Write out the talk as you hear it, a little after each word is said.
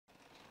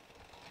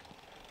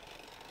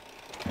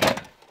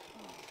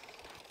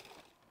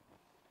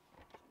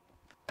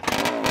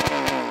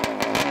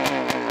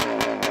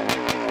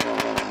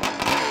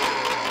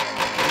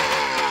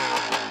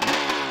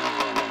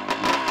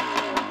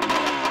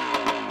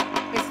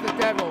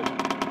devil.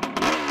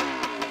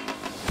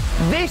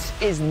 This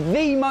is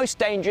the most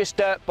dangerous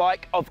dirt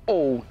bike of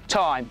all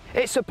time.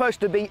 It's supposed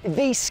to be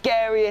the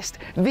scariest,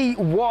 the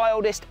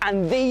wildest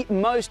and the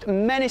most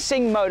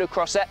menacing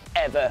motocrosser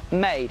ever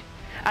made.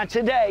 And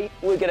today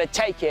we're going to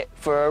take it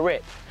for a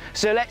rip.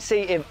 So let's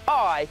see if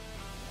I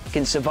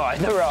can survive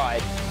the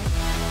ride.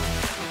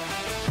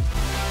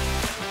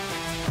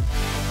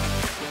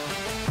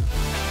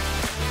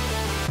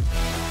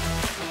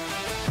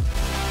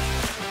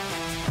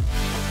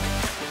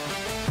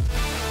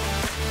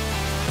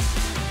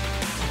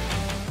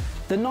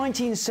 The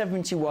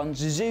 1971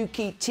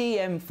 Suzuki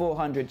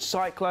TM400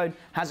 Cyclone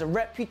has a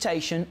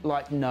reputation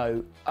like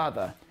no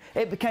other.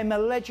 It became a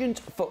legend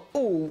for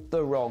all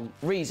the wrong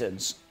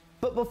reasons.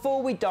 But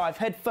before we dive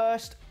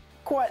headfirst,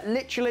 quite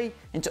literally,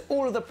 into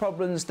all of the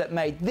problems that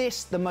made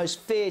this the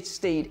most feared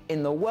steed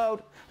in the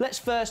world, let's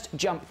first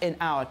jump in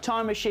our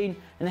time machine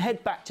and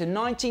head back to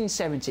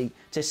 1970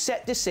 to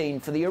set the scene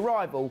for the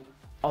arrival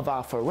of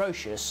our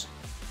ferocious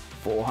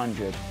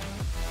 400.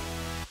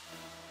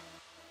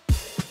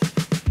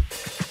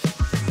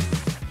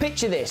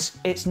 Picture this,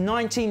 it's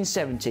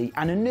 1970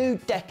 and a new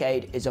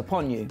decade is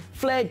upon you.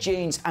 Flared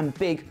jeans and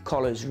big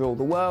collars rule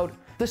the world.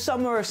 The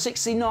summer of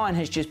 '69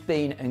 has just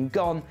been and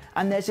gone,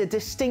 and there's a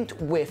distinct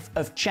whiff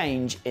of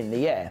change in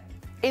the air,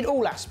 in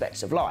all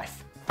aspects of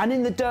life. And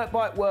in the dirt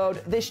bike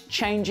world, this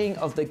changing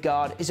of the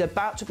guard is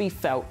about to be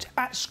felt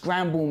at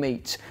scramble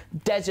meets,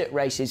 desert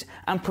races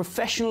and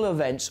professional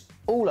events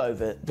all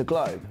over the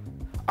globe.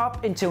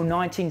 Up until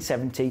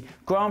 1970,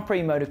 Grand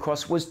Prix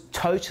motocross was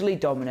totally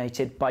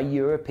dominated by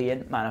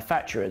European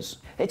manufacturers.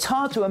 It's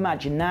hard to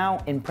imagine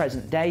now in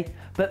present day,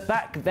 but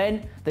back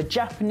then the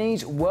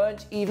Japanese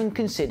weren't even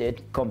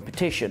considered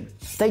competition.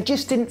 They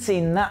just didn't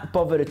seem that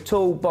bothered at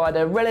all by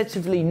the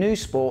relatively new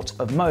sport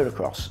of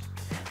motocross.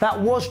 That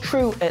was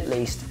true at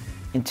least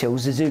until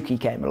Suzuki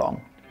came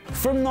along.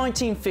 From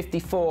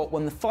 1954,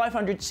 when the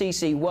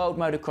 500cc World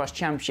Motocross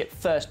Championship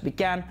first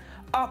began,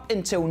 up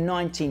until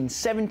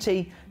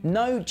 1970,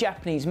 no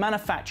Japanese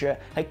manufacturer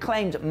had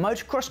claimed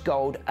motocross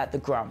gold at the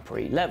Grand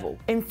Prix level.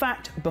 In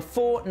fact,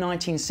 before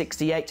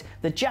 1968,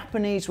 the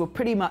Japanese were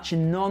pretty much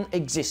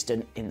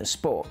non-existent in the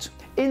sport.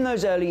 In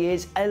those early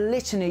years, a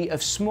litany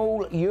of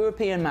small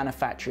European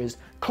manufacturers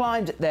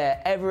climbed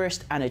their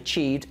Everest and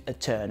achieved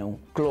eternal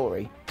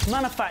glory.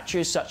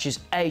 Manufacturers such as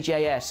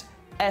AJS,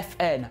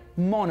 FN,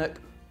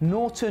 Monarch,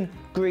 Norton,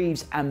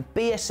 Greaves and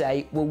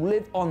BSA will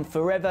live on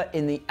forever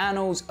in the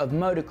annals of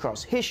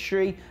motocross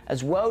history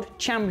as World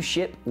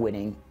Championship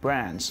winning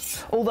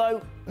brands.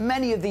 Although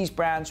many of these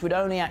brands would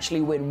only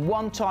actually win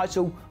one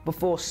title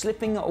before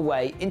slipping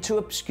away into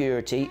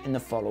obscurity in the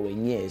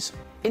following years.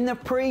 In the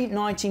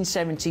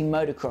pre-1970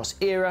 motocross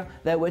era,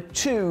 there were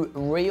two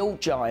real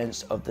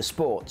giants of the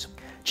sport.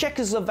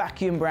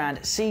 Czechoslovakian brand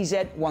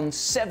CZ won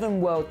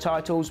 7 world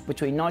titles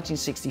between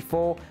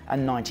 1964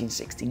 and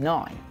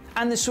 1969.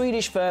 And the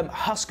Swedish firm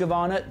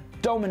Husqvarna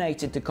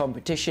dominated the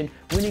competition,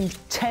 winning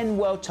 10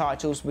 world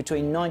titles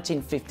between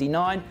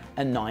 1959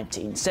 and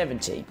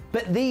 1970.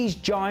 But these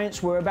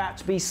giants were about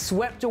to be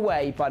swept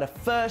away by the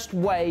first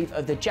wave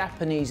of the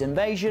Japanese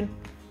invasion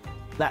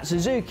that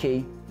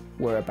Suzuki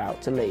were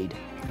about to lead.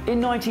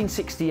 In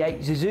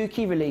 1968,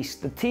 Suzuki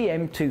released the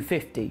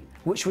TM250,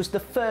 which was the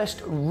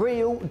first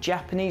real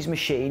Japanese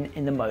machine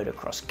in the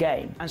motocross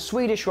game. And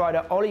Swedish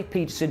rider Olli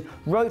Peterson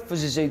rode for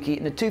Suzuki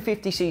in the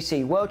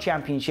 250cc World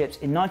Championships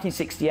in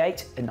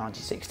 1968 and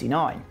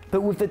 1969.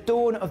 But with the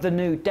dawn of the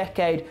new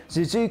decade,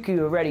 Suzuki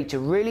were ready to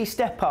really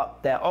step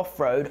up their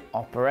off-road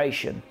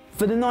operation.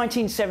 For the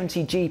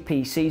 1970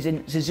 GP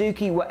season,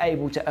 Suzuki were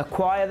able to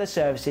acquire the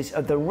services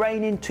of the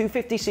reigning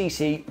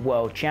 250cc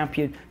world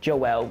champion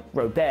Joël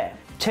Robert,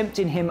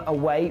 tempting him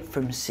away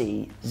from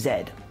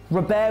CZ.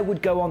 Robert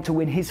would go on to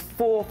win his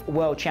 4th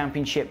World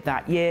Championship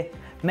that year,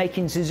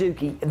 making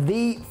Suzuki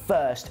the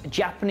first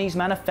Japanese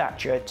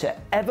manufacturer to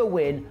ever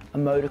win a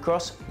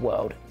motocross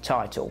world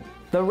title.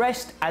 The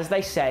rest, as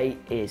they say,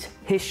 is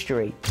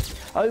history.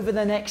 Over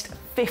the next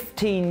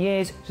 15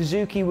 years,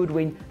 Suzuki would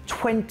win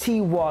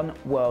 21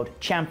 World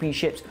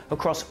Championships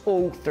across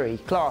all 3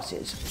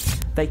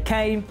 classes. They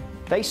came,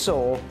 they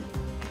saw,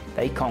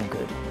 they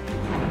conquered.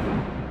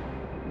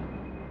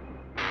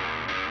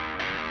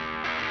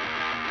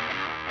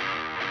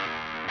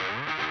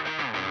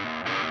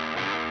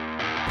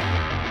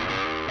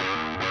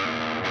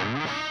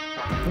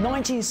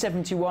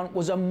 (1971)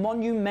 was a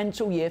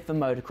monumental year for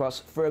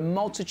motocross for a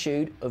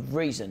multitude of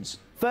reasons.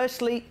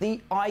 Firstly,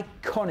 the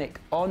iconic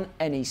On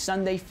Any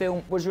Sunday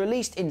film was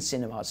released in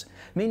cinemas,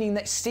 meaning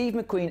that Steve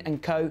McQueen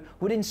and co.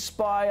 would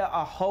inspire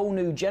a whole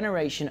new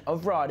generation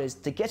of riders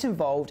to get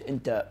involved in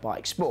dirt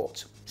bike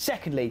sport.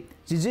 Secondly,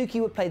 Suzuki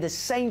would play the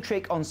same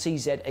trick on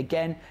CZ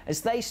again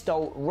as they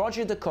stole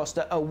Roger da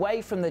Costa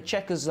away from the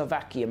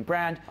Czechoslovakian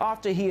brand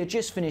after he had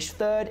just finished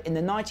 3rd in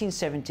the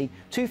 1970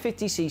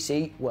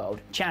 250cc World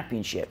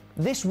Championship.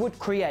 This would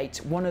create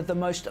one of the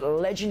most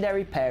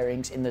legendary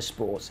pairings in the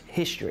sport's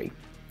history.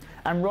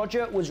 And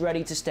Roger was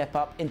ready to step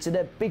up into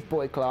the big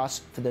boy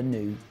class for the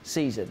new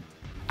season.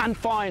 And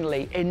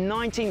finally, in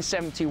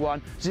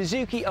 1971,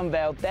 Suzuki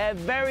unveiled their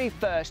very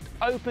first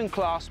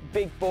open-class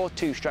big-bore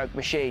two-stroke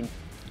machine.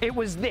 It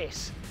was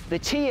this, the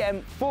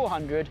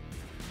TM400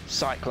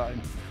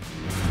 Cyclone.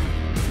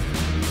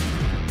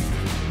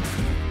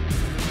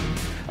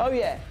 Oh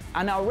yeah,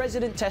 and our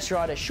resident test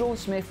rider Sean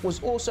Smith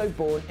was also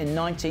born in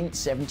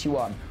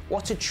 1971.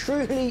 What a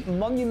truly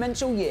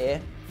monumental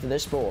year for the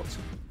sport.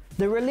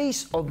 The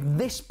release of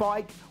this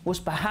bike was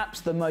perhaps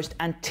the most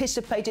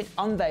anticipated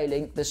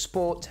unveiling the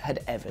sport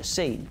had ever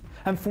seen.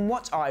 And from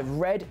what I've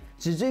read,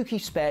 Suzuki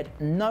spared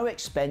no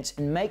expense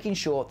in making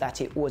sure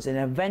that it was an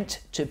event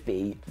to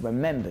be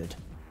remembered.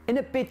 In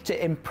a bid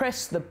to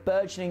impress the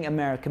burgeoning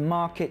American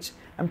market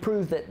and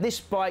prove that this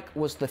bike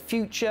was the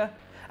future,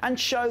 and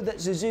show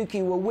that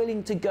Suzuki were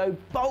willing to go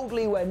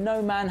boldly where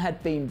no man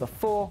had been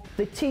before,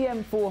 the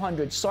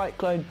TM400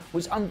 Cyclone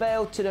was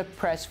unveiled to the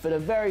press for the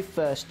very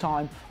first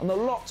time on the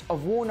lot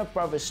of Warner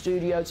Brothers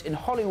Studios in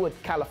Hollywood,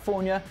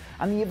 California,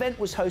 and the event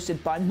was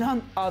hosted by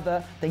none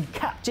other than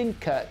Captain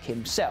Kirk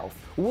himself,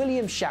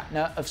 William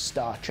Shatner of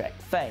Star Trek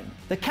fame.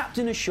 The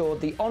captain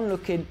assured the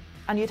onlooking,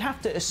 and you'd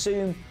have to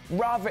assume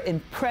rather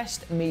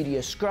impressed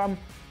media scrum,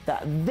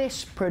 that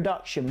this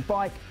production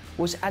bike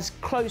was as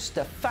close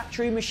to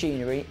factory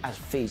machinery as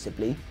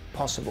feasibly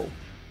possible.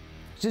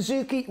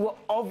 Suzuki were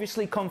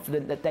obviously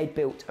confident that they'd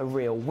built a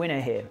real winner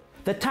here.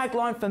 The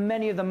tagline for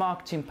many of the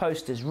marketing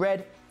posters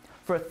read,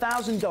 "For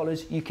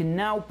 $1,000 you can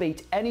now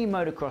beat any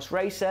motocross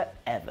racer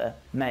ever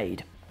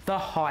made." The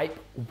hype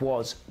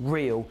was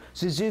real.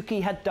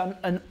 Suzuki had done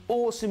an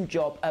awesome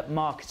job at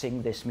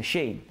marketing this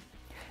machine.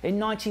 In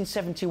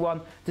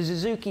 1971, the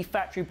Suzuki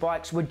factory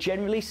bikes were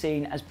generally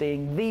seen as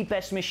being the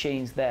best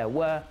machines there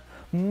were,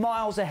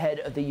 miles ahead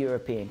of the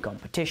European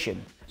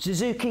competition.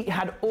 Suzuki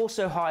had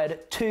also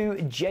hired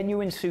two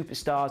genuine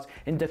superstars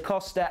in Da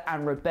Costa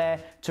and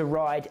Robert to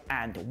ride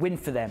and win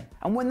for them.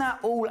 And when that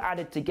all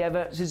added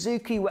together,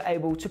 Suzuki were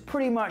able to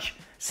pretty much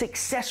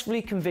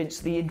successfully convince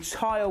the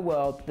entire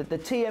world that the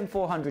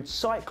TM400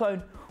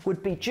 Cyclone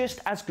would be just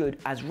as good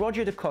as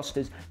Roger Da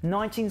Costa's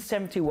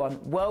 1971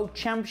 World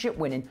Championship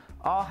winning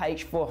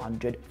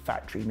RH400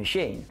 factory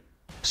machine.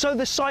 So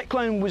the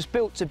Cyclone was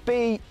built to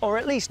be, or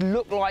at least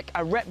look like,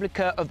 a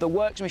replica of the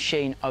works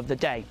machine of the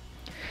day.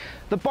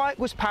 The bike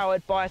was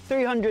powered by a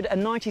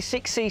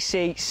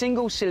 396cc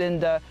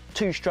single-cylinder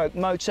two-stroke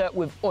motor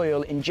with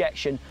oil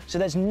injection, so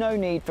there's no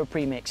need for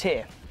premix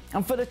here.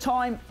 And for the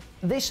time,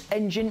 this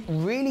engine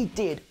really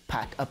did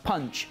pack a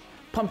punch,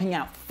 pumping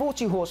out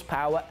 40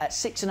 horsepower at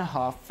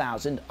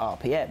 6,500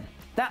 RPM.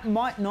 That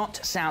might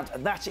not sound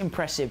that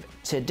impressive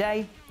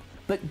today,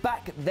 but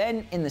back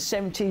then in the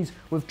 70s,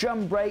 with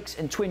drum brakes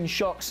and twin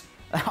shocks,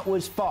 that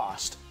was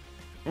fast,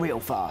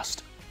 real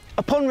fast.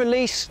 Upon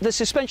release, the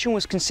suspension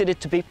was considered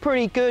to be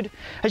pretty good.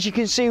 As you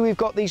can see, we've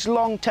got these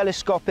long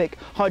telescopic,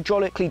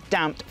 hydraulically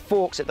damped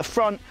forks at the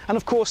front, and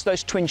of course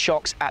those twin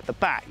shocks at the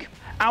back.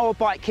 Our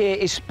bike here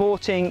is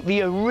sporting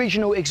the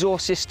original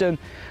exhaust system,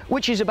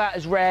 which is about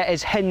as rare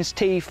as hen's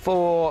teeth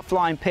for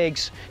flying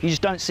pigs. You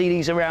just don't see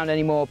these around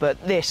anymore,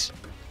 but this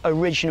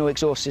original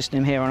exhaust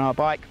system here on our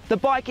bike. The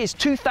bike is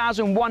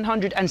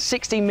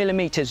 2,160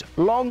 millimeters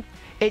long,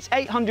 it's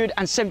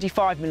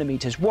 875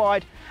 millimeters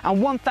wide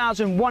and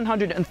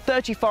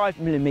 1,135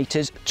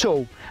 millimeters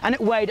tall, and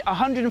it weighed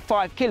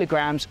 105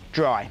 kilograms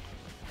dry.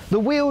 The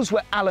wheels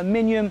were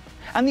aluminium,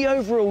 and the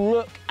overall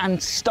look and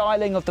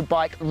styling of the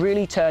bike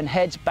really turned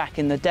heads back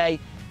in the day,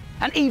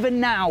 and even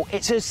now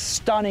it's a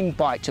stunning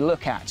bike to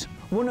look at.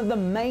 One of the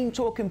main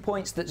talking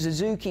points that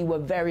Suzuki were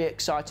very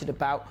excited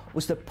about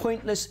was the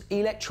pointless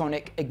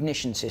electronic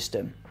ignition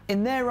system.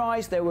 In their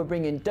eyes, they were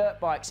bringing dirt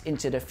bikes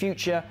into the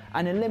future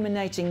and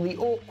eliminating the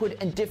awkward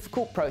and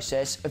difficult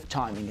process of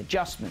timing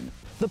adjustment.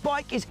 The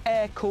bike is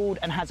air-cooled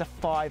and has a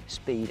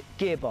 5-speed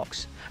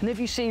gearbox. And if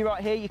you see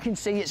right here, you can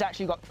see it's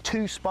actually got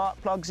 2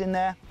 spark plugs in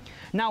there.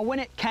 Now, when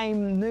it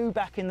came new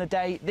back in the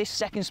day, this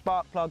second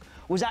spark plug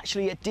was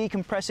actually a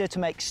decompressor to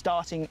make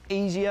starting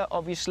easier,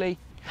 obviously.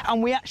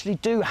 And we actually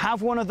do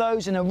have one of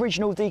those, an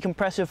original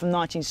decompressor from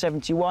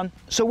 1971.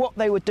 So what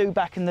they would do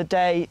back in the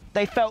day,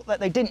 they felt that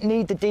they didn't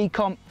need the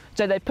decomp,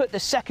 so they put the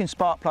second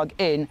spark plug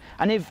in,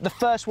 and if the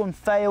first one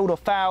failed or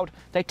fouled,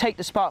 they'd take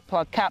the spark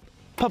plug cap,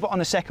 pop it on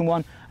the second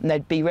one, and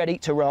they'd be ready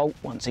to roll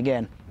once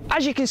again.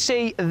 As you can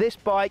see, this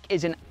bike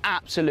is an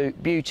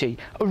absolute beauty,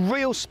 a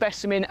real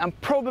specimen, and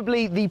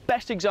probably the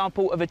best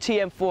example of a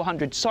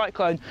TM400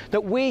 Cyclone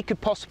that we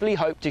could possibly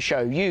hope to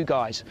show you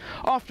guys.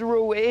 After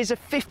all, it is a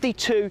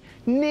 52,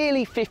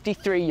 nearly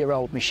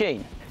 53-year-old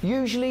machine.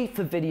 Usually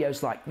for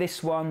videos like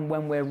this one,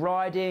 when we're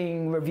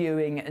riding,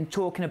 reviewing and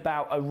talking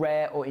about a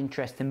rare or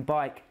interesting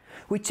bike,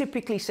 we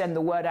typically send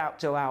the word out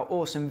to our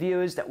awesome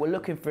viewers that we're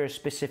looking for a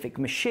specific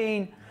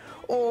machine,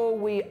 or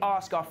we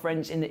ask our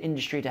friends in the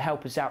industry to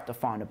help us out to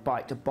find a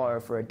bike to borrow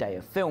for a day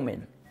of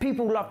filming.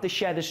 People love to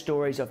share the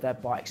stories of their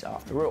bikes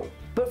after all.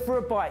 But for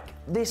a bike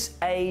this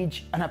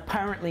age and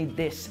apparently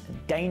this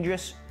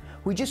dangerous,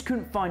 we just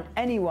couldn't find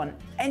anyone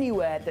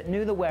anywhere that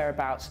knew the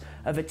whereabouts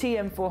of a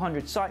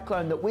TM400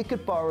 Cyclone that we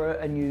could borrow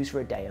and use for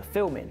a day of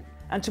filming.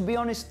 And to be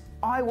honest,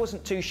 I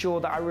wasn't too sure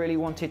that I really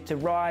wanted to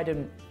ride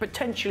and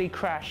potentially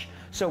crash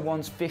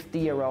someone's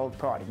 50-year-old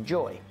pride and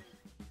joy.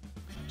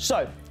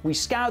 So we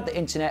scoured the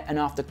internet, and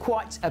after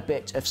quite a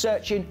bit of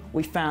searching,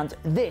 we found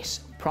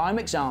this prime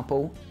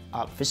example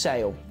up for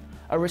sale.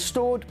 A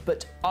restored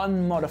but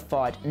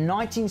unmodified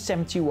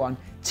 1971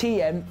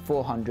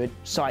 TM400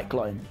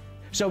 Cyclone.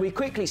 So we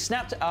quickly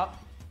snapped it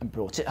up and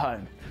brought it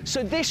home.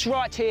 So this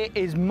right here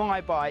is my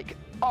bike.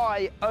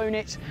 I own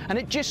it, and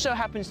it just so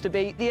happens to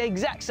be the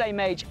exact same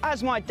age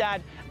as my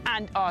dad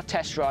and our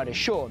test rider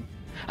Sean.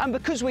 And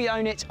because we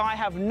own it, I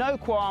have no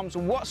qualms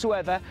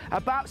whatsoever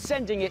about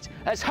sending it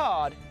as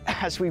hard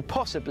as we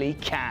possibly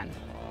can.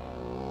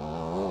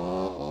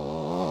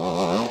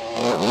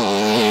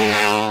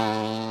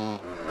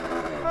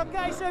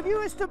 Okay, so if you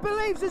was to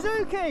believe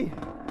Suzuki,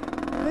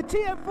 the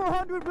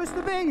TM400 was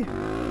to be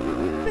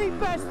the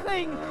best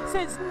thing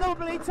since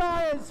knobbly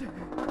tyres.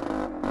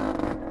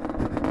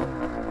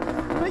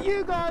 But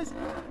you guys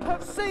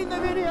have seen the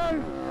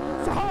video,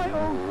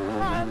 title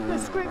and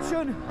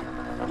description.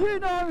 You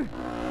know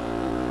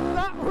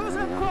that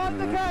wasn't quite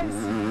the case.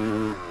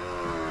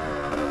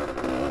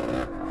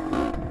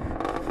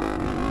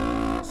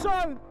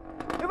 So,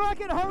 if I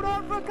can hold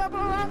on for a couple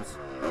of laps,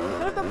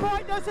 and if the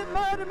bike doesn't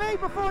murder me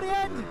before the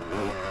end,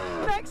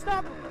 next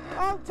up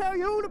I'll tell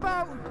you all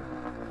about,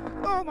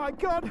 oh my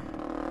god,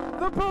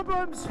 the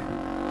problems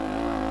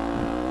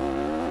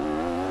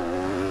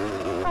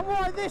and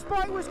why this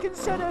bike was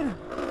considered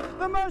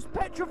the most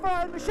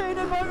petrifying machine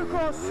in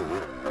motocross.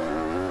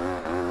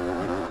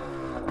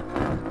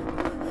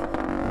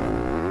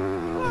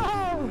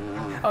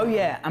 Oh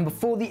yeah, and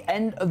before the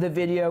end of the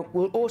video,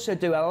 we'll also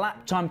do a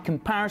lap time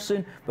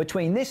comparison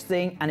between this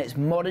thing and its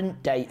modern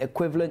day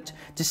equivalent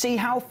to see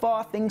how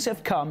far things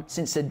have come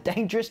since the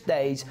dangerous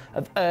days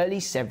of early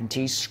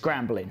 70s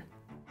scrambling.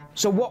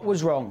 So what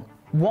was wrong?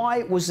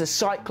 Why was the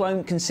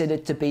Cyclone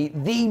considered to be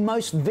the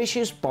most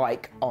vicious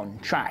bike on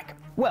track?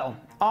 Well,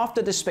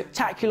 after the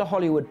spectacular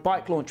Hollywood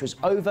bike launch was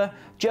over,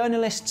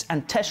 journalists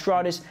and test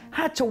riders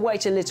had to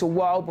wait a little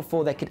while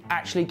before they could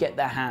actually get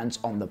their hands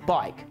on the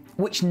bike,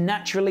 which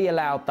naturally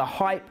allowed the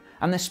hype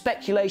and the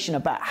speculation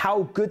about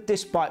how good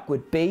this bike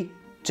would be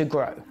to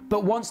grow.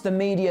 But once the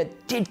media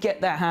did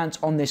get their hands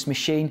on this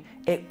machine,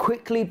 it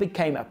quickly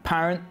became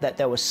apparent that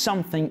there was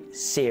something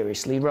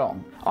seriously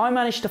wrong. I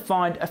managed to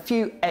find a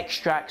few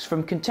extracts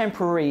from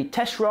contemporary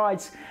test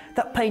rides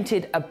that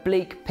painted a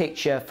bleak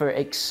picture for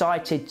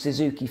excited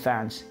Suzuki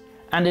fans,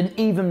 and an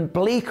even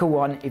bleaker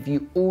one if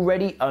you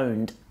already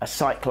owned a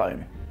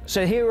Cyclone.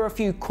 So here are a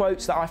few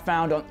quotes that I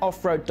found on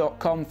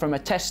offroad.com from a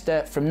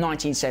tester from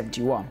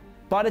 1971.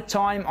 By the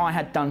time I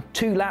had done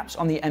 2 laps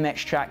on the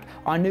MX track,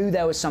 I knew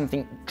there was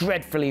something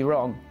dreadfully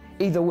wrong,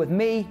 either with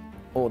me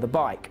or the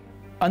bike.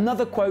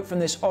 Another quote from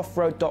this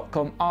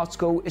offroad.com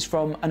article is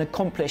from an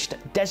accomplished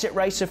desert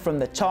racer from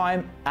the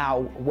time,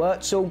 Al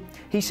Wurtzel.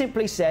 He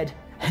simply said,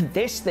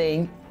 "This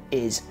thing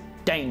is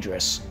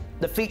dangerous."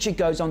 The feature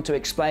goes on to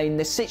explain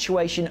the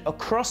situation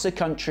across the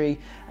country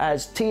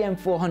as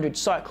TM400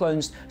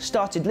 Cyclones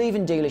started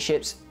leaving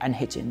dealerships and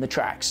hitting the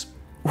tracks.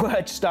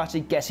 Word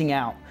started getting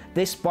out.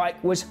 This bike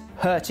was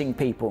hurting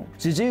people.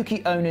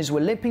 Suzuki owners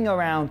were limping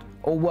around,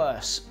 or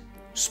worse,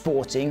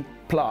 sporting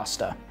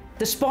plaster.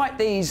 Despite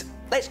these,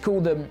 let's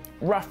call them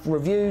rough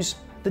reviews,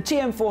 the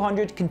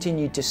TM400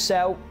 continued to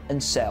sell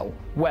and sell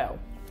well.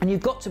 And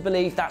you've got to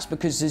believe that's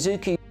because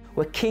Suzuki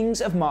were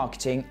kings of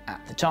marketing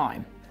at the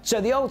time. So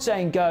the old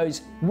saying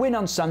goes, win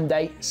on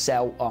Sunday,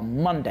 sell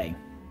on Monday.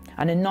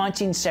 And in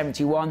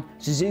 1971,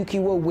 Suzuki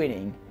were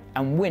winning,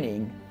 and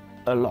winning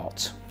a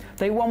lot.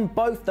 They won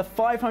both the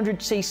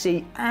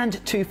 500cc and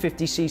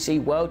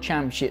 250cc World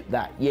Championship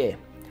that year,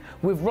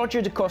 with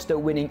Roger DaCosta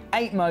winning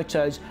 8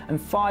 motos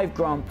and 5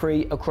 Grand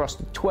Prix across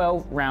the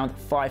 12-round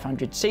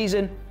 500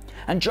 season,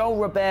 and Joel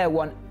Robert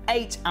won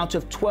 8 out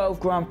of 12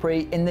 Grand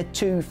Prix in the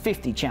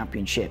 250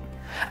 Championship.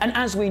 And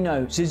as we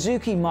know,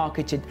 Suzuki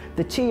marketed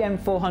the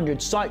TM400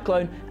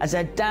 Cyclone as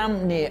a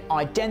damn near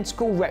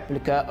identical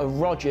replica of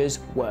Roger's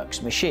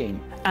works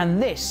machine.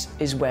 And this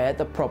is where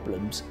the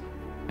problems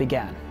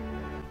began.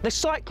 The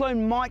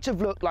Cyclone might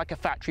have looked like a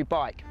factory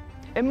bike.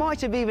 It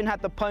might have even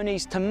had the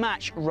ponies to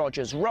match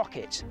Roger's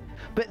rocket.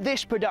 But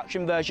this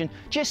production version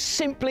just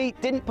simply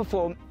didn't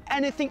perform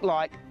anything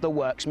like the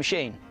works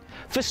machine.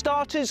 For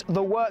starters,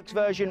 the works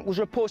version was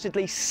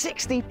reportedly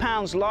 60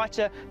 pounds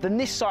lighter than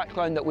this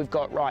Cyclone that we've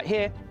got right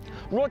here.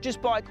 Roger's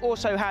bike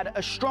also had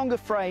a stronger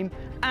frame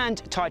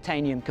and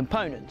titanium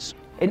components.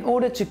 In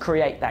order to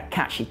create that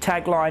catchy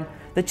tagline,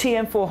 the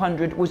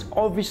TM400 was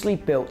obviously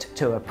built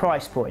to a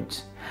price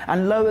point,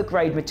 and lower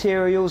grade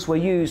materials were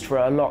used for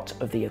a lot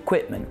of the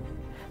equipment.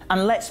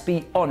 And let's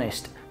be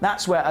honest,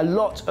 that's where a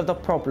lot of the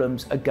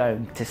problems are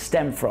going to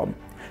stem from.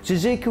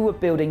 Suzuki were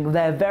building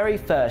their very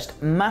first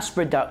mass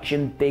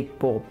production big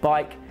bore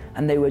bike,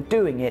 and they were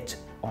doing it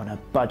on a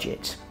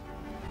budget.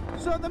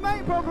 So the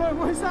main problem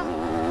was that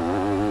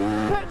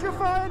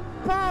petrifying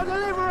power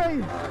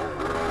delivery.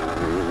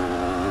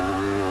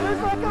 It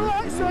was like a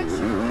light switch.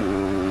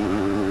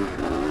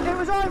 It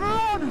was either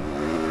on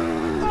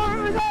or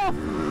it was off.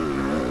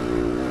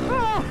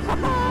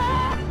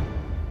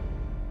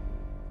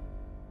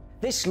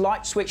 This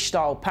light switch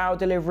style power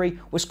delivery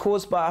was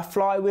caused by a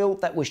flywheel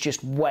that was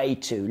just way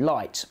too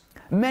light.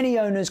 Many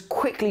owners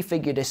quickly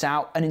figured this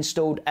out and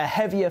installed a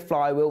heavier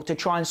flywheel to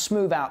try and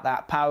smooth out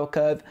that power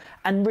curve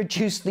and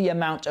reduce the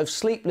amount of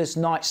sleepless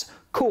nights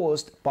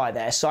caused by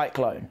their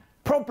Cyclone.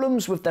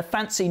 Problems with the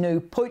fancy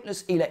new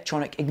pointless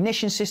electronic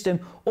ignition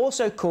system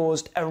also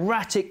caused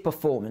erratic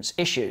performance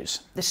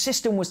issues. The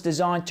system was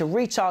designed to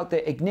retard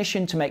the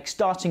ignition to make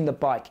starting the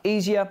bike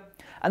easier,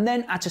 and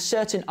then at a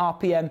certain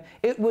RPM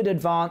it would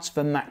advance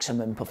for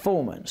maximum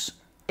performance.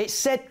 It's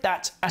said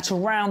that at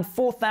around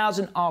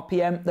 4,000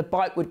 RPM the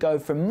bike would go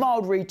from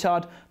mild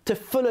retard to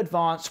full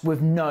advance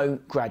with no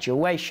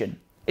graduation.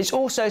 It's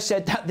also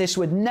said that this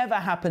would never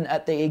happen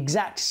at the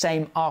exact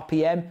same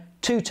RPM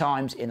 2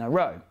 times in a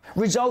row,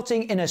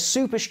 resulting in a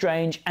super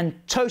strange and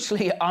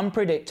totally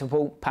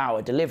unpredictable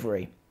power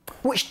delivery.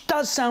 Which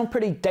does sound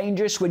pretty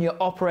dangerous when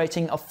you're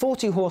operating a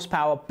 40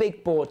 horsepower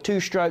big bore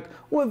 2-stroke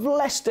with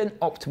less than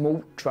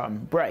optimal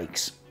drum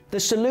brakes. The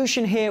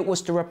solution here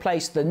was to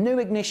replace the new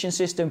ignition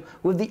system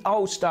with the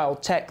old style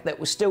tech that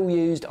was still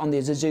used on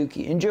the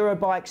Suzuki Enduro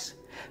bikes,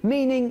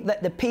 meaning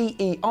that the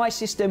PEI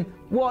system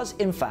was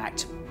in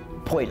fact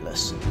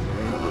pointless.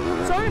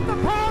 So if the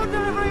power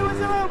delivery was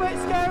a little bit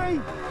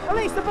scary, at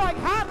least the bike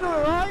handled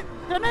alright,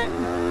 didn't it?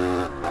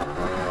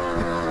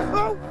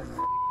 Oh!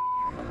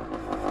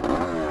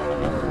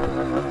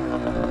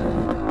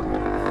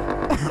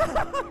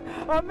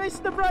 I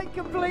missed the brake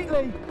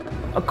completely.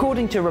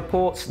 According to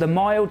reports, the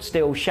mild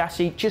steel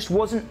chassis just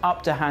wasn't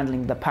up to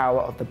handling the power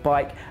of the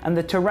bike and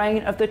the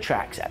terrain of the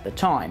tracks at the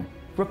time.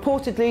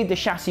 Reportedly, the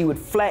chassis would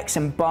flex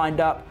and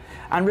bind up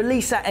and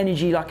release that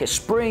energy like a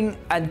spring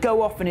and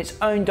go off in its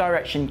own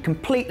direction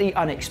completely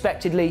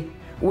unexpectedly,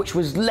 which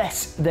was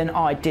less than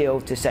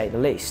ideal to say the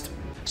least.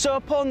 So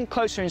upon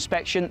closer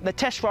inspection, the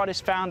test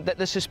riders found that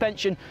the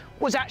suspension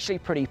was actually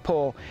pretty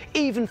poor,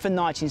 even for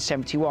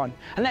 1971.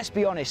 And let's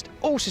be honest,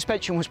 all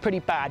suspension was pretty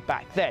bad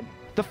back then.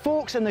 The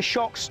forks and the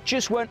shocks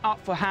just weren't up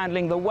for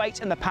handling the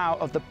weight and the power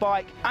of the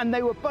bike, and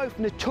they were both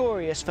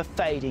notorious for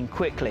fading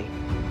quickly.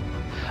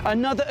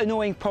 Another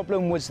annoying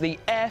problem was the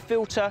air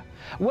filter.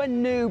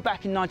 When new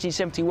back in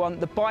 1971,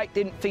 the bike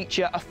didn't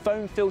feature a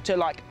foam filter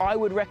like I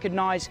would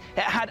recognise.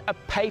 It had a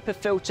paper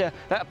filter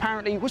that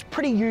apparently was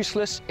pretty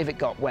useless if it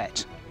got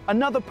wet.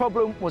 Another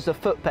problem was the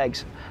foot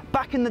pegs.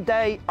 Back in the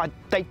day,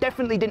 they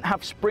definitely didn't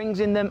have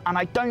springs in them, and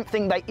I don't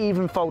think they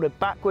even folded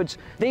backwards.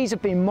 These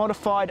have been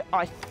modified,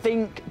 I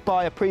think,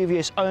 by a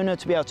previous owner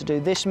to be able to do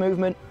this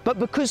movement. But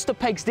because the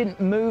pegs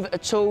didn't move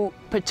at all,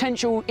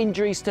 potential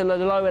injuries to the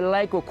lower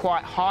leg were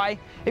quite high.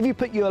 If you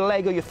put your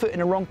leg or your foot in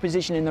the wrong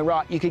position in the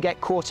right, you could get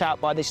caught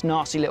out by this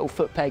nasty little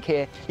foot peg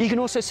here. You can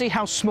also see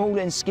how small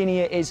and skinny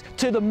it is.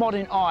 To the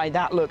modern eye,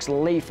 that looks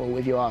lethal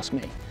if you ask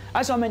me.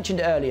 As I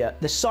mentioned earlier,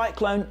 the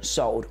Cyclone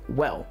sold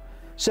well,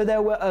 so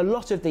there were a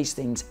lot of these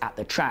things at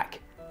the track,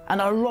 and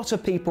a lot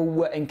of people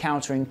were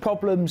encountering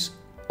problems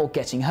or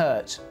getting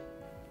hurt,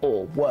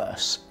 or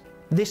worse.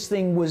 This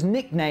thing was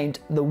nicknamed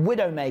the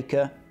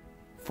Widowmaker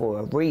for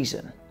a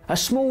reason. A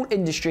small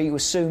industry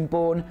was soon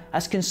born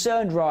as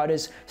concerned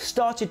riders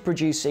started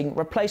producing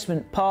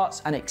replacement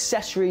parts and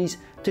accessories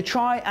to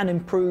try and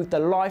improve the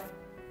life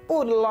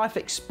or the life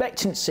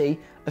expectancy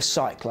of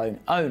Cyclone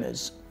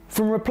owners.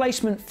 From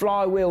replacement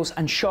flywheels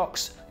and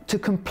shocks to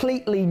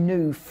completely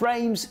new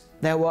frames,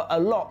 there were a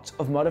lot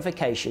of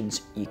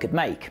modifications you could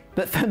make.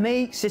 But for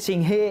me,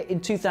 sitting here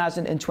in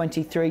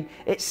 2023,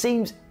 it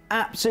seems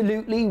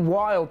absolutely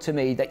wild to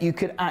me that you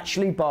could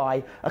actually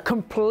buy a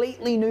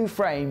completely new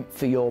frame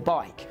for your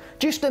bike.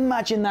 Just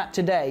imagine that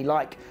today,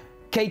 like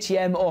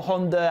KTM or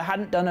Honda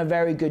hadn't done a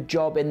very good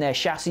job in their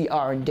chassis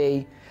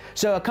R&D,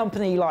 so a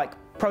company like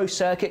Pro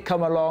Circuit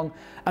come along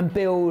and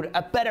build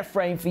a better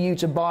frame for you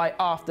to buy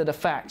after the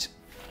fact.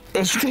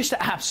 It's just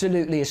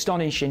absolutely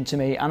astonishing to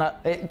me, and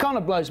it kind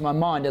of blows my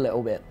mind a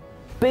little bit.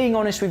 Being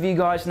honest with you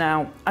guys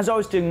now, as I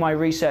was doing my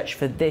research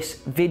for this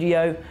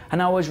video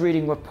and I was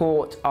reading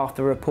report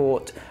after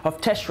report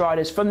of test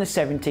riders from the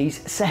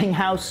 70s saying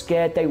how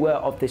scared they were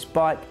of this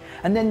bike,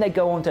 and then they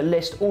go on to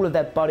list all of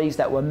their buddies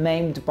that were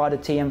maimed by the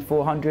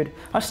TM400,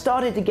 I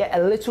started to get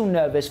a little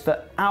nervous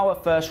for our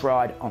first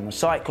ride on the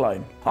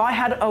Cyclone. I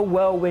had a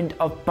whirlwind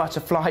of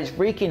butterflies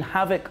wreaking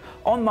havoc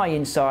on my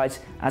insides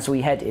as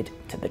we headed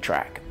to the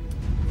track.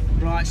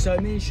 Right, so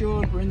me and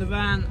Sean, we're in the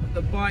van,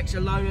 the bikes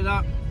are loaded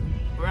up.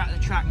 We're at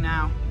the track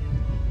now,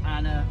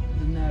 and the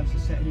nerves are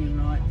setting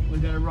in right. We're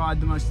going to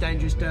ride the most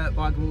dangerous dirt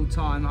bike of all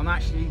time. I'm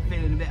actually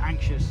feeling a bit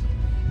anxious.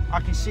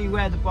 I can see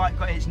where the bike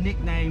got its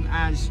nickname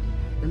as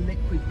the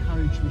Liquid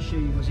Courage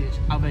Machine was its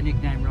other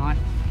nickname, right?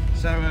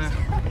 So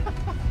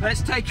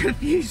let's take a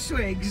few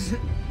swigs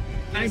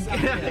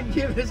and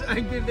give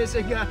this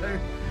a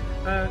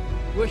go.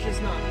 Wish us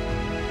luck.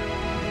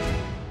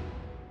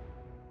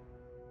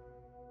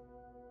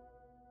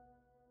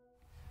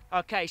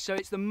 Okay, so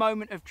it's the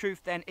moment of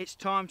truth then. It's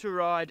time to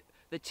ride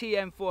the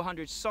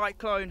TM400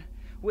 Cyclone.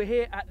 We're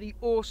here at the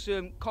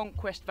awesome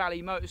Conquest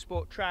Valley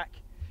Motorsport track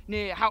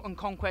near Houghton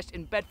Conquest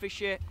in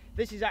Bedfordshire.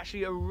 This is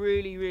actually a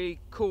really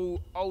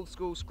cool old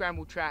school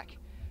scramble track.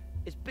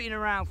 It's been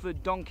around for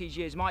donkey's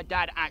years. My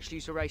dad actually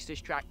used to race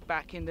this track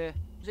back in the,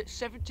 was it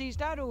 70s,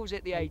 Dad, or was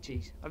it the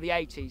 80s? Of the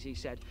 80s, he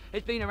said.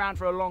 It's been around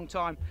for a long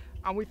time,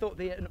 and we thought it'd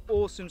be an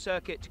awesome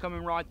circuit to come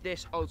and ride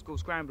this old school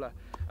scrambler.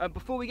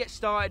 Before we get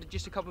started,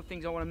 just a couple of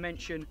things I want to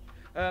mention.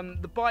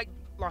 The bike,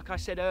 like I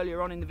said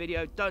earlier on in the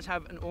video, does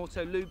have an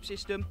auto lube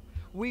system.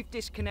 We've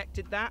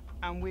disconnected that,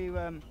 and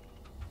we're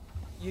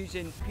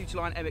using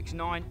Pewterline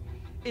MX9.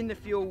 In the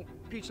fuel,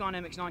 Pewterline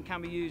MX9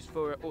 can be used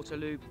for auto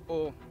lube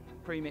or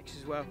premix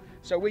as well.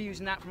 So we're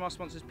using that from our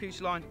sponsors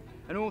Pewterline,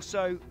 and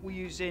also we're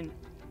using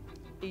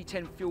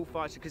E10 fuel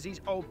fighter because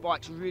these old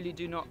bikes really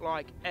do not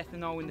like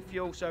ethanol in the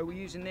fuel, so we're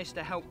using this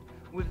to help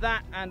with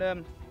that.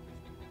 And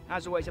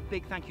as always, a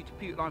big thank you to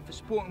Pewterline for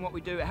supporting what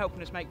we do and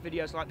helping us make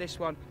videos like this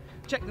one.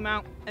 Check them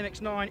out,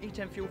 MX9,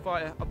 E10 fuel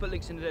fighter. I'll put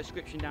links in the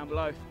description down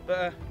below.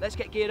 But let's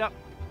get geared up,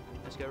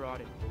 let's go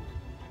riding.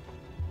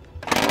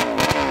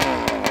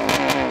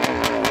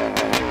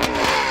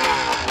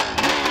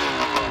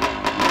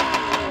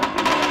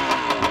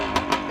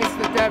 It's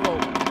the devil.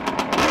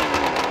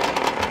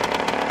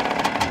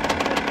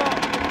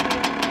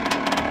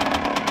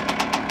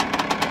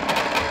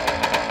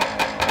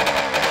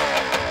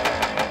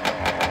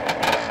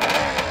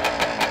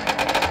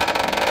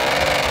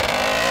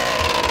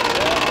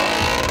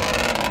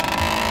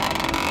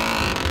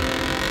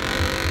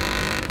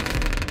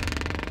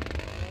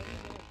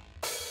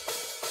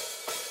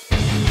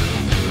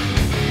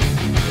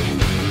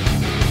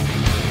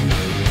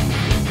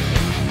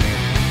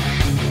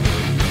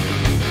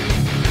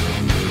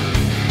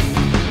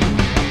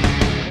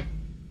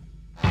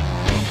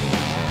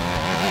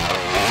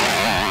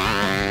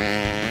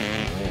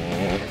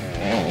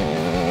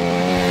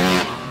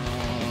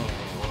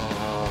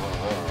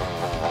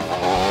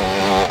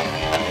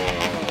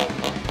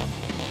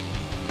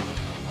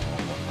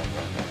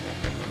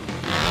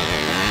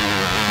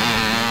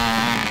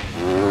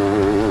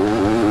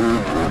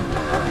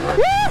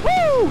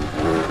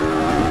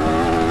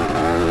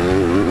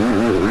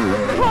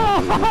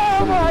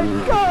 Oh my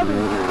God!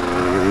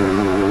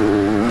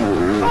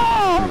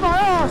 Oh my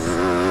ass!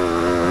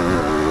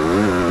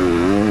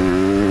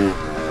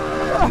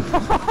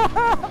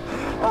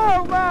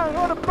 Oh man,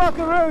 what a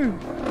buckaroo!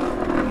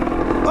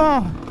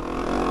 Oh,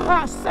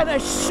 that sent a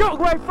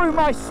shockwave through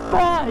my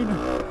spine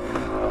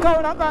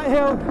going up that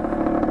hill.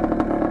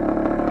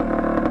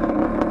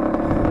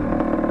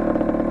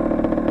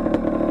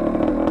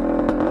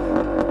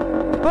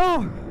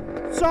 Oh,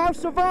 so I've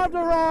survived a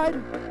ride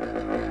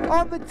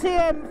on the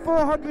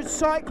TM400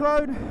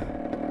 Cyclone.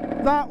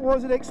 That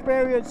was an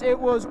experience. It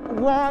was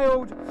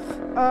wild.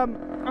 I'm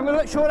going to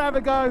let Sean have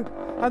a go,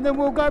 and then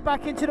we'll go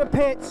back into the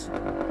pits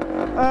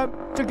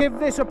to give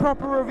this a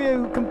proper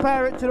review,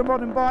 compare it to the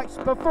modern bikes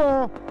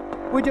before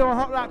we do a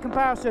hot lap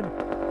comparison.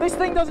 This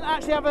thing doesn't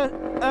actually have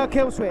a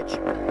kill switch.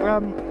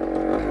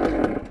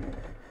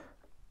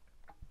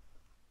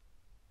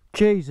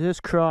 Jesus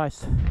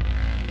Christ.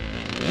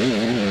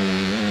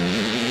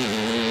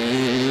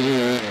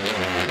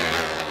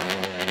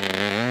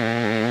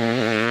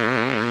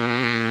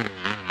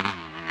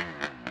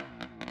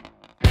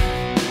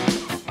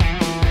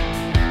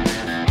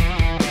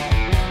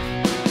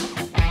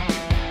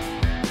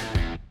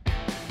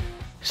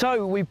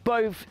 So we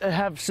both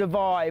have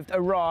survived a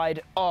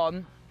ride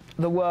on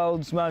the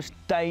world's most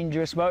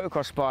dangerous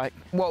motocross bike.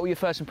 What were your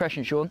first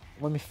impressions, Sean?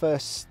 When we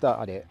first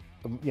started it,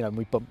 you know, and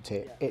we bumped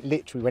it, it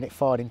literally, when it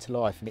fired into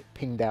life and it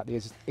pinged out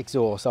the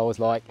exhaust, I was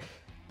like,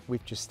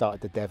 we've just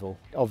started the devil.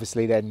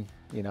 Obviously then,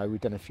 you know,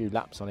 we've done a few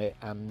laps on it,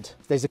 and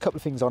there's a couple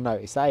of things I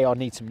noticed. A, I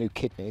need some new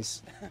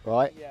kidneys,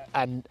 right? Yeah.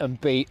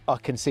 And B, I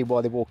can see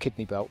why they wore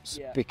kidney belts,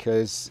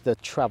 because the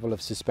travel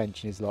of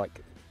suspension is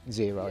like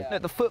zero. Yeah.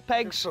 Look, the foot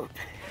pegs,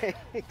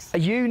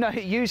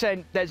 you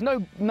saying there's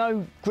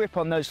no grip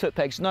on those foot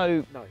pegs,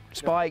 no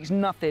spikes,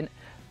 nothing.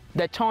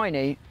 They're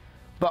tiny,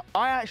 but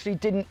I actually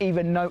didn't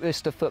even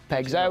notice the foot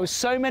pegs. There was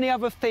so many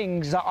other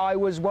things that I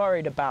was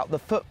worried about. The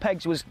foot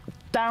pegs was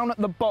down at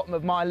the bottom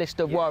of my list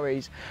of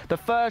worries. The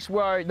first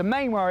worry, the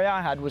main worry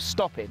I had was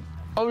stopping.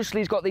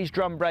 Obviously, he's got these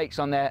drum brakes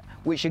on there,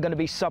 which are going to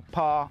be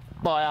subpar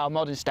by our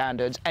modern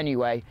standards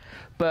anyway,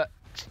 but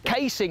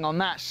casing on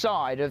that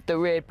side of the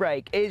rear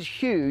brake is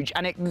huge,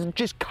 and it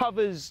just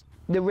covers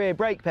the rear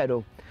brake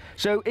pedal.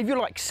 So if you're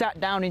like sat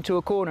down into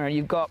a corner and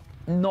you've got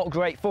not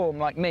great form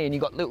like me, and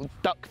you've got little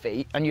duck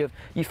feet and your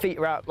feet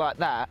are out like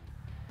that,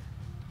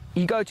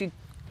 you go to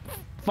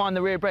find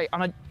the rear brake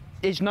and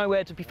it's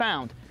nowhere to be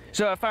found.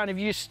 So I found if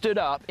you just stood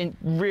up in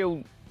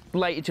real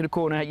late into the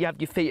corner, you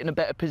have your feet in a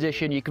better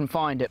position, you can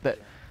find it. But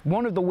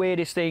one of the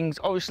weirdest things,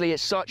 obviously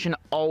it's such an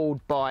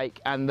old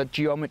bike and the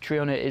geometry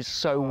on it is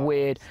so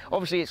weird.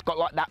 Obviously it's got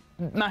like that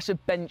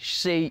massive bench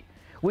seat.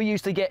 We're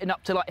used to getting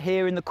up to like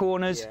here in the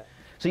corners.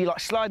 So you're like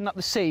sliding up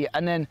the seat,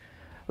 and then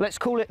let's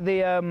call it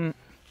the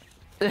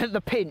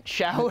the pinch,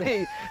 shall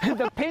we?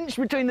 The pinch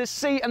between the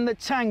seat and the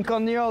tank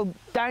on the old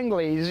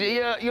danglies.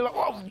 You're like,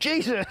 oh,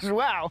 Jesus,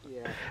 wow.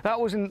 Yeah. That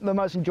wasn't the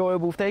most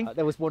enjoyable thing.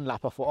 There was one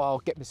lap I thought, oh, I'll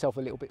get myself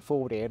a little bit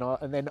forward here,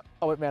 and then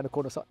I went round the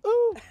corner, I was like,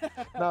 ooh,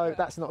 no,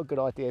 that's not a good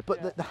idea.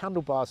 But the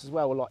handlebars as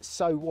well were like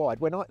so wide.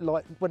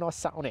 When I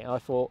sat on it, I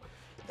thought,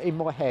 in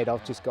my head,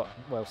 I've just got,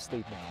 well,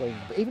 Steve McQueen.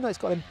 But even though it's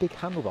got them big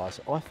handlebars,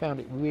 I found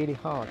it really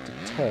hard to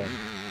turn.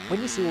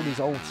 When you see all these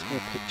old school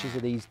pictures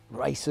of these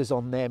racers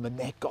on them and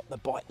they've got the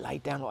bike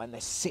laid down like, and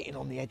they're sitting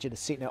on the edge of the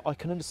seat now, I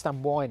can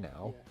understand why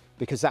now,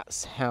 because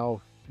that's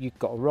how you've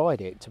got to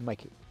ride it to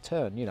make it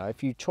turn. You know,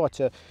 if you try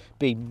to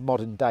be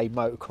modern day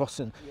motocross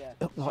and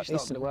like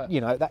this,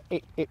 you know, that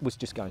it was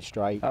just going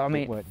straight. I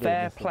mean,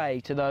 fair play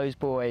to those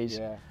boys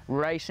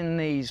racing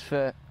these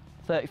for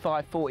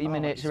 35, 40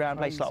 minutes around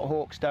places like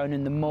Hawkstone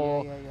and the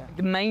Moor.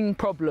 The main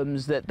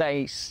problems that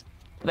they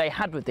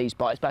had with these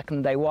bikes back in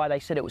the day, why they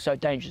said it was so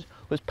dangerous,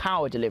 was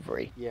power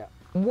delivery. Yeah.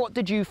 What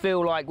did you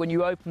feel like when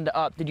you opened it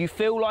up? Did you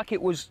feel like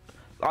it was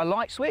a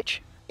light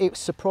switch? It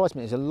surprised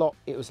me.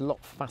 It was a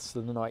lot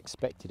faster than I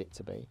expected it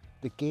to be.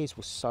 The gears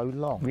were so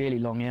long. Really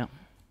long, yeah.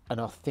 And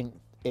I think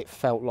it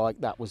felt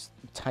like that was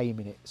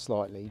taming it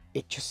slightly.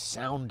 It just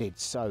sounded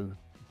so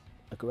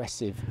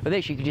aggressive. But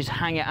this, you could just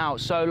hang it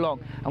out so long.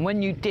 And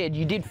when you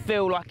did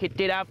feel like it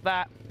did have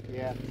that.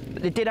 Yeah.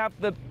 It did have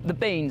the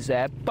beans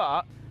there,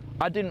 but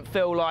I didn't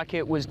feel like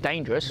it was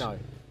dangerous.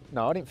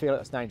 No, I didn't feel it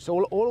was dangerous.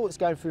 All that was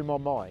going through my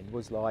mind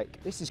was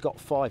like, this has got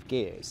 5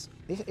 gears.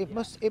 It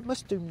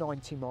must do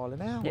 90 mile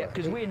an hour. Yeah,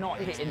 because we're not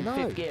hitting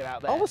 5th gear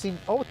out there.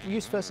 I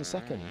used first and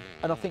second,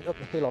 and I think up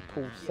the hill I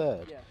pulled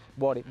 3rd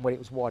when it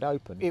was wide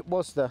open. It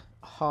was the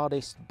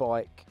hardest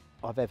bike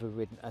I've ever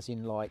ridden, as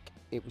in like,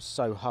 it was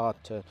so hard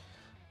to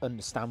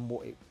understand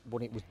what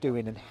it was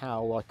doing and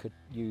how I could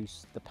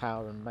use the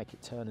power and make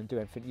it turn and do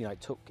everything. You know,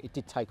 it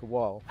did take a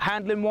while.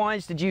 Handling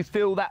wise, did you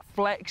feel that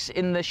flex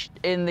in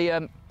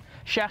the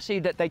chassis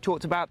that they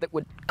talked about that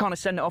would kind of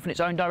send it off in its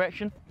own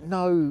direction?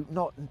 No,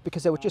 not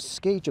because there were just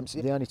ski jumps.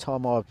 The only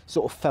time I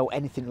sort of felt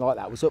anything like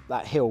that was up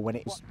that hill when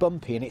it was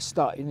bumpy and it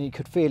started, and you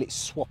could feel it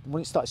swap.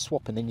 When it started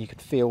swapping, then you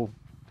could feel,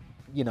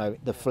 you know,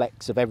 the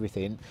flex of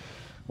everything.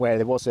 Where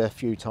there was a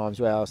few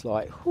times where I was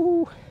like,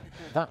 whoo.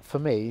 That for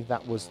me,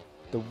 that was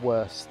the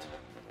worst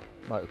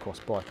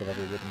motocross bike I've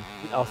ever ridden.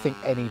 I think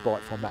any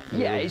bike from that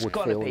era it's would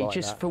got to feel be, like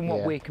just that. from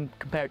what we can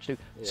compare it to.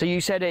 Yeah. So you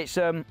said it's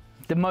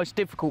the most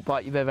difficult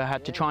bike you've ever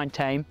had to try and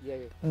tame.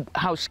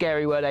 How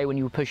scary were they when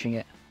you were pushing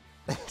it?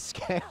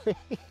 Scary.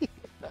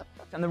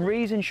 And the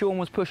reason Sean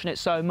was pushing it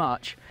so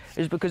much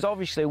is because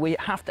obviously we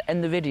have to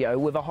end the video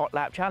with a hot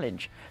lap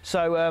challenge.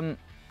 So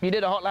you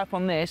did a hot lap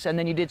on this, and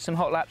then you did some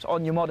hot laps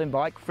on your modern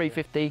bike,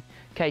 350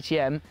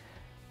 KTM.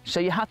 So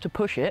you had to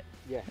push it.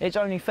 Yeah. It's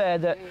only fair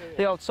that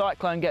the old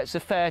Cyclone gets a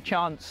fair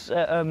chance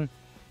at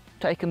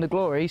taking the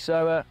glory,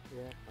 so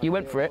you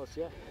went for it.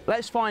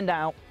 Let's find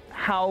out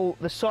how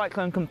the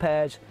Cyclone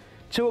compares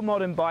to a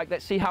modern bike.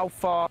 Let's see how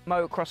far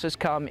motocross has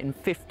come in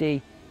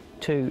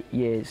 52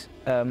 years.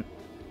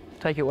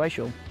 Take it away,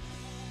 Sean.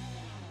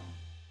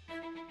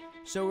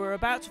 So we're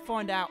about to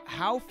find out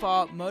how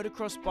far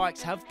motocross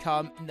bikes have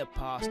come in the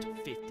past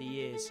 50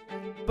 years.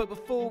 But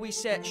before we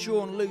set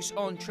Sean loose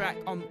on track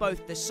on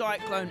both the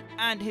Cyclone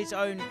and his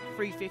own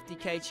 350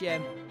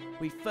 KTM,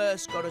 we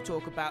first got to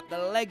talk about the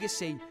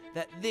legacy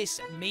that this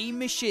mean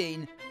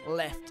machine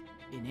left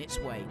in its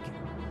wake.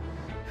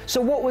 So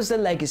what was the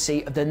legacy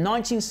of the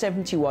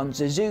 1971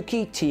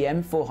 Suzuki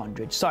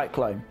TM400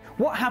 Cyclone?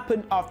 What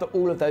happened after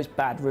all of those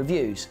bad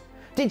reviews?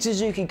 Did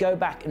Suzuki go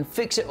back and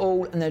fix it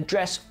all and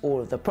address all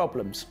of the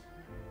problems?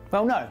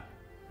 Well, no.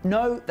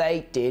 No,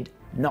 they did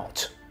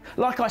not.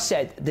 Like I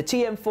said, the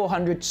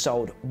TM400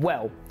 sold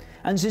well,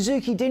 and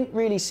Suzuki didn't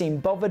really seem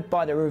bothered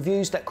by the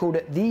reviews that called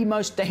it the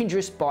most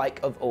dangerous bike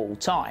of all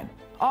time.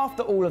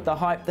 After all of the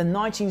hype, the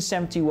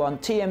 1971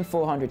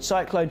 TM400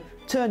 Cyclone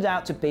turned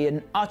out to be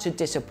an utter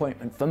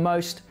disappointment for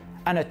most,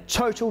 and a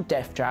total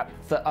death trap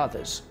for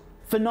others.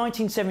 For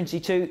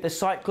 1972, the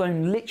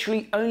Cyclone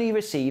literally only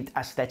received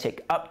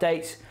aesthetic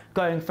updates,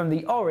 going from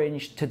the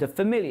orange to the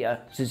familiar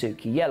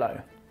Suzuki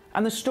yellow.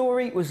 And the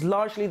story was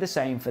largely the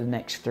same for the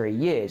next 3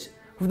 years,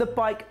 with the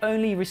bike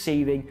only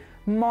receiving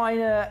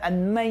minor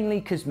and mainly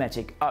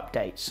cosmetic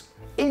updates.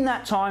 In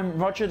that time,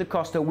 Roger da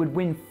Costa would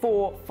win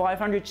 4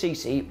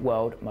 500cc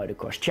World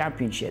Motocross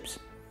Championships,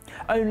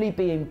 only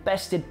being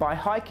bested by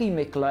Heikki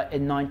Mikkola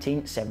in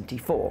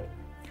 1974.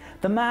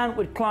 The man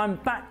would climb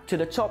back to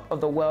the top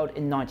of the world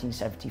in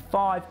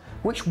 1975,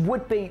 which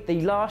would be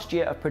the last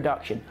year of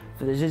production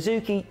for the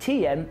Suzuki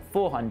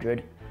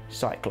TM400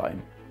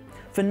 Cyclone.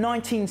 For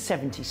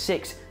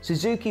 1976,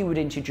 Suzuki would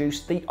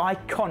introduce the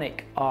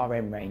iconic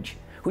RM range,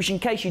 which in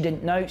case you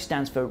didn't know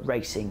stands for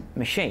Racing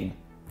Machine.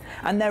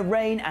 And their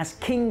reign as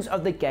kings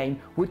of the game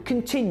would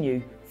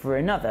continue for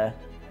another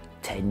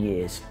 10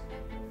 years.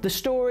 The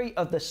story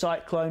of the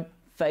Cyclone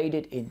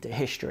faded into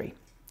history.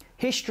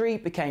 History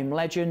became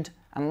legend,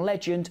 and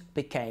legend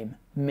became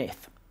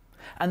myth.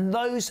 And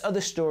those are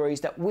the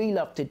stories that we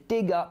love to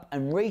dig up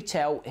and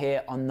retell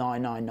here on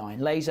 999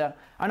 Laser,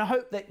 and I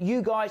hope that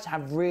you guys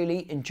have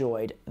really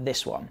enjoyed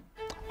this one.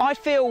 I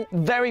feel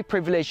very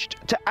privileged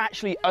to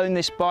actually own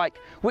this bike,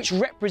 which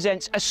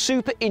represents a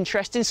super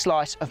interesting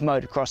slice of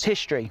motocross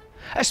history,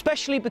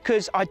 especially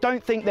because I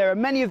don't think there are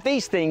many of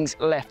these things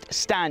left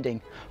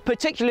standing,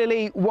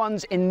 particularly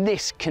ones in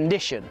this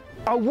condition.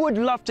 I would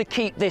love to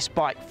keep this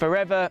bike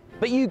forever,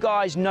 but you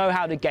guys know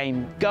how the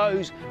game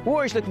goes. We're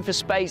always looking for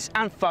space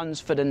and funds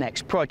for the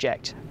next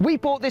project. We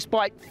bought this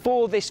bike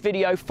for this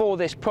video, for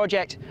this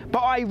project,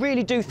 but I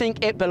really do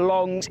think it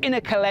belongs in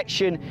a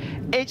collection.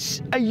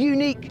 It's a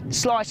unique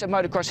slice of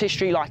motocross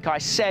history, like I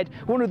said,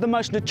 one of the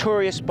most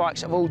notorious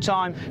bikes of all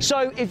time.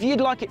 So if you'd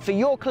like it for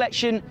your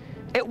collection,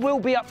 it will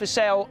be up for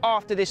sale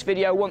after this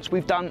video once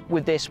we've done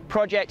with this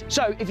project.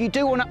 So if you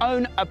do want to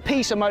own a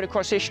piece of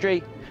motocross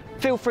history,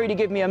 feel free to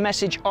give me a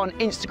message on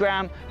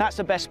Instagram. That's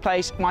the best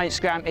place. My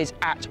Instagram is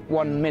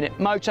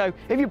 @1minutemoto.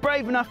 If you're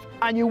brave enough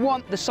and you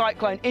want the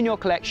Cyclone in your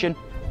collection,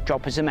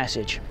 drop us a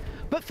message.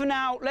 But for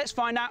now, let's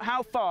find out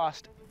how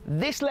fast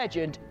this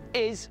legend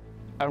is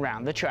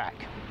around the track.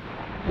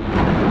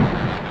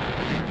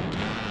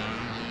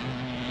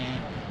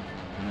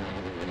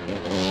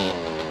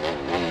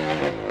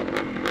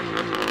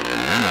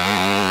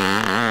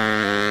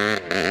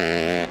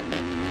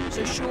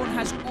 So Sean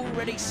has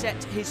already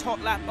set his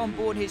hot lap on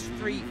board his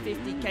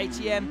 350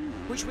 KTM,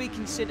 which we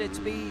consider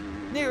to be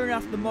near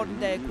enough the modern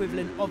day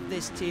equivalent of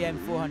this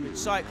TM400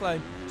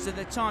 Cyclone. So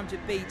the time to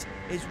beat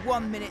is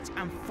 1 minute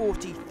and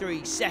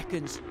 43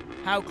 seconds.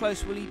 How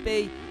close will he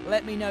be?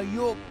 Let me know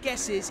your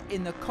guesses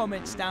in the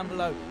comments down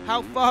below.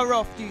 How far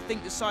off do you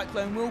think the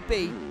Cyclone will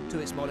be to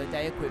its modern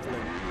day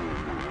equivalent?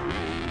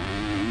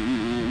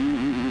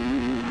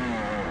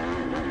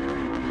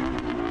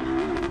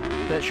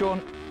 But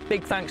Sean,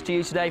 big thanks to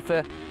you today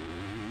for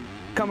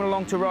coming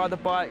along to ride the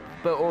bike,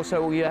 but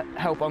also all your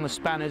help on the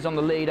spanners, on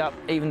the lead up,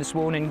 even this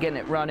morning, getting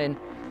it running.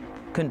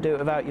 Couldn't do it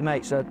without you,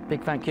 mate, so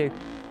big thank you.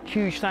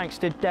 Huge thanks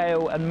to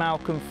Dale and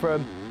Malcolm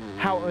from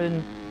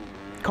Houghton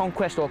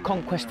Conquest, or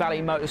Conquest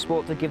Valley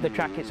Motorsport, to give the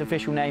track its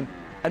official name.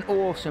 An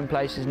awesome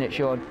place, isn't it,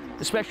 Sean?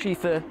 Especially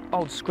for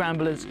old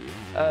scramblers.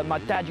 My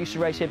dad used to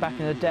race here back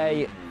in the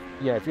day.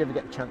 Yeah, if you ever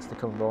get the chance to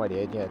come ride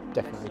here, yeah,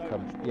 definitely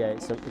come. Yeah,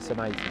 it's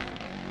amazing.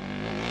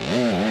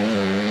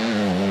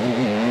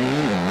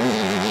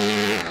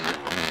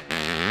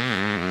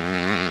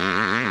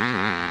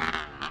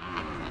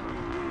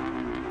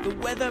 The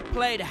weather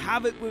played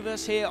havoc with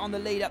us here on the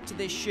lead up to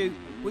this shoot,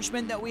 which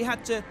meant that we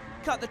had to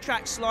cut the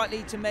track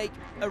slightly to make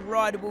a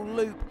rideable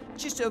loop,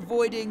 just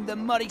avoiding the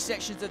muddy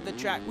sections of the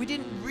track. We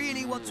didn't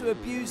really want to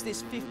abuse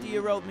this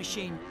 50-year-old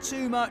machine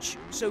too much,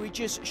 so we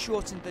just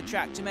shortened the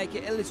track to make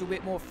it a little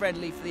bit more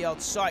friendly for the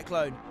old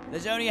Cyclone.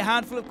 There's only a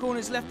handful of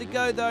corners left to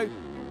go though,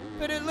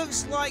 but it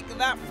looks like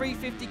that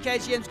 350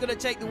 KTM's going to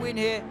take the win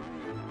here.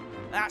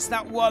 That's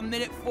that 1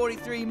 minute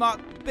 43 mark,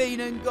 been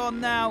and gone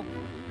now.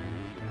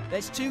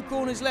 There's 2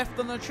 corners left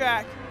on the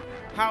track.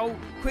 How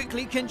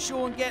quickly can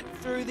Sean get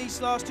through these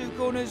last 2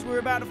 corners? We're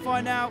about to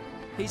find out.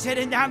 He's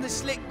heading down the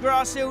slick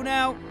grass hill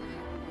now,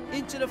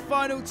 into the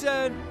final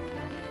turn.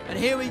 And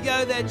here we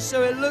go then.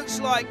 So it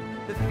looks like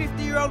the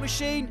 50-year-old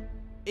machine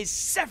is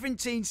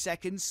 17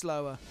 seconds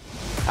slower.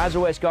 As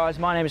always, guys,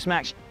 my name is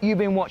Max. You've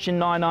been watching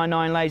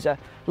 999 Laser.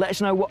 Let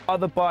us know what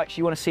other bikes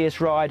you want to see us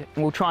ride,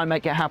 and we'll try and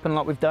make it happen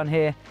like we've done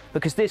here,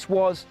 because this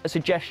was a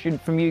suggestion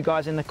from you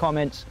guys in the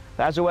comments.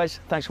 But as always,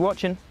 thanks for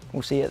watching.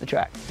 We'll see you at the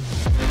track.